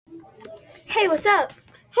Hey, what's up?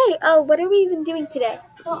 Hey, what are we even doing today?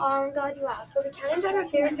 Well, I'm glad you asked. We'll be counting down our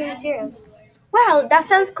favorite famous heroes. Wow, that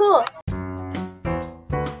sounds cool.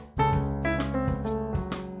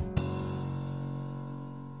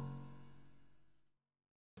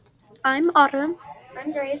 I'm Autumn.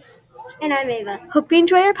 I'm Grace. And I'm Ava. Hope you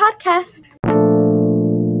enjoy our podcast.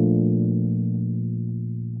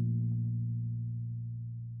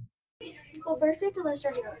 Well, first we have to list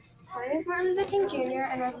our heroes. Mine is Martin Luther King Jr.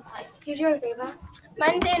 and Rosa Parks. Who's yours, Ava?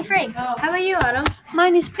 Mine's Anne Frank. How about you, Autumn?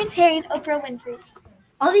 Mine is Prince Harry and Oprah Winfrey.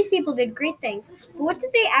 All these people did great things, but what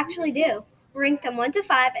did they actually do? Rank them 1 to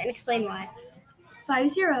 5 and explain why. 5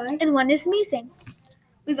 is heroic. And 1 is amazing.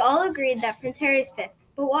 We've all agreed that Prince Harry is 5th,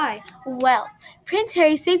 but why? Well, Prince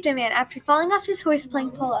Harry saved a man after falling off his horse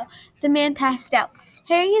playing polo. The man passed out.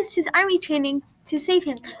 Harry used his army training to save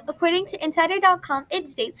him. According to Insider.com, it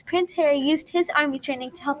states Prince Harry used his army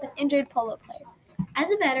training to help an injured polo player.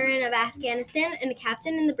 As a veteran of Afghanistan and a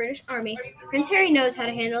captain in the British Army, Prince Harry knows how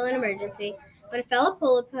to handle an emergency. When a fellow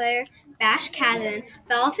polo player, Bash Kazan,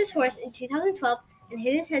 fell off his horse in 2012 and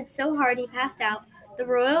hit his head so hard he passed out, the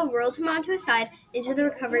royal rolled him onto his side into the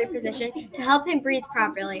recovery position to help him breathe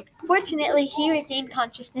properly. Fortunately, he regained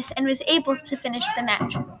consciousness and was able to finish the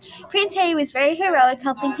match. Prince Harry was very heroic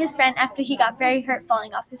helping his friend after he got very hurt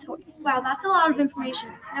falling off his horse. Wow, that's a lot of information.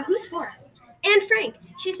 Now, who's 4th? Anne Frank.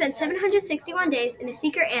 She spent 761 days in a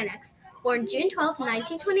secret annex. Born June 12,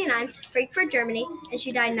 1929, Frankfurt, Germany, and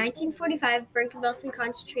she died in 1945, Bergen-Belsen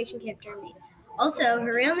concentration camp, Germany. Also,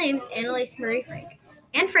 her real name is Anneliese Marie Frank.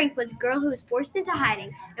 Anne Frank was a girl who was forced into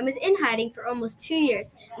hiding and was in hiding for almost 2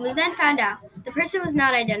 years and was then found out. The person was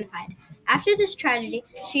not identified. After this tragedy,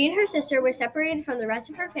 she and her sister were separated from the rest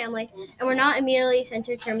of her family and were not immediately sent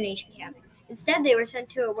to a termination camp. Instead, they were sent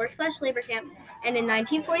to a work/labor camp, and in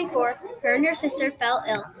 1944, her and her sister fell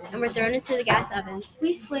ill and were thrown into the gas ovens.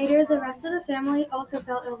 Weeks later, the rest of the family also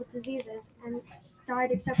fell ill with diseases and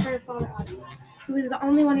died except for her father, Otto, who was the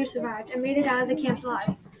only one who survived and made it out of the camps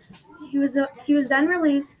alive. He was then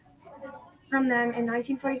released from them in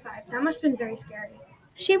 1945. That must have been very scary.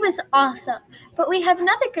 She was awesome, but we have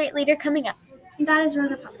another great leader coming up. And that is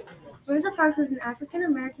Rosa Parks. Rosa Parks was an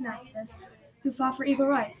African-American activist who fought for equal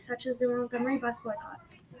rights, such as the Montgomery bus boycott.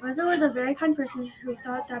 Rosa was a very kind person who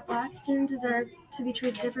thought that blacks didn't deserve to be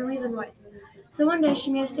treated differently than whites. So one day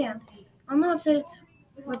she made a stand. On the website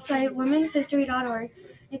womenshistory.org,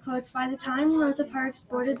 it quotes, "By the time Rosa Parks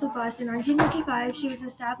boarded the bus in 1955, she was an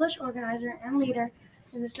established organizer and leader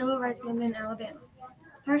in the civil rights movement in Alabama."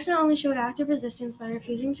 Parks not only showed active resistance by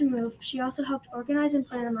refusing to move, she also helped organize and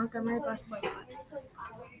plan a Montgomery bus boycott.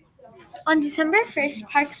 On December 1st,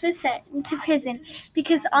 Parks was sent into prison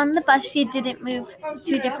because on the bus she didn't move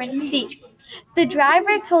to a different seat. The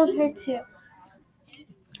driver told her to.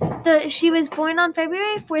 She was born on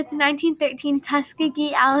February 4th, 1913,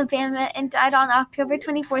 Tuskegee, Alabama, and died on October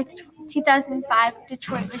 24th, 2005,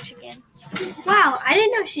 Detroit, Michigan. Wow, I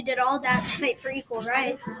didn't know she did all that to fight for equal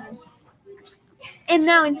rights. And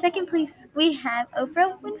now in second place, we have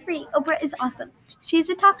Oprah Winfrey. Oprah is awesome. She's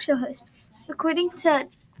a talk show host. According to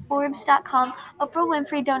Forbes.com, Oprah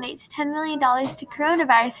Winfrey donates $10 million to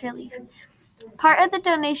coronavirus relief. Part of the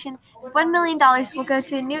donation, $1 million, will go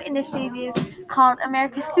to a new initiative called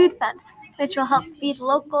America's Food Fund, which will help feed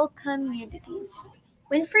local communities.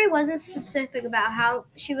 Winfrey wasn't specific about how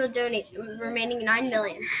she will donate the remaining $9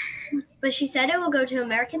 million, but she said it will go to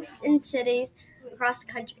Americans in cities across the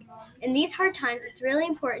country. In these hard times, it's really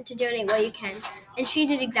important to donate what you can, and she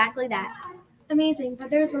did exactly that. Amazing, but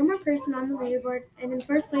there's one more person on the leaderboard, and in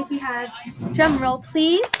first place we have, drum roll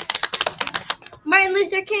please, Martin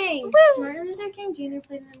Luther King. Woo! Martin Luther King Jr.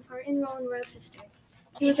 played an important role in world history.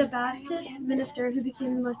 He was a Baptist minister who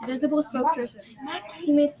became the most visible spokesperson.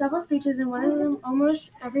 He made several speeches, and one of them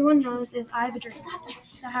almost everyone knows is "I Have a Dream,"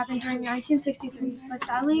 that happened during 1963, but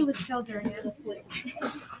sadly he was killed during it.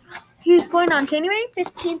 He was born on January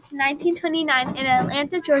 15th, 1929 in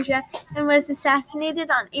Atlanta, Georgia, and was assassinated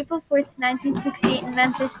on April 4th, 1968 in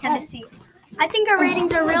Memphis, Tennessee. I think our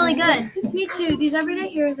ratings are really good. Me too. These everyday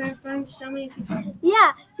heroes are inspiring to so many people.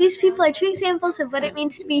 Yeah, these people are true examples of what it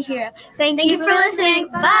means to be a hero. Thank you for listening.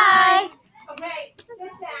 Bye!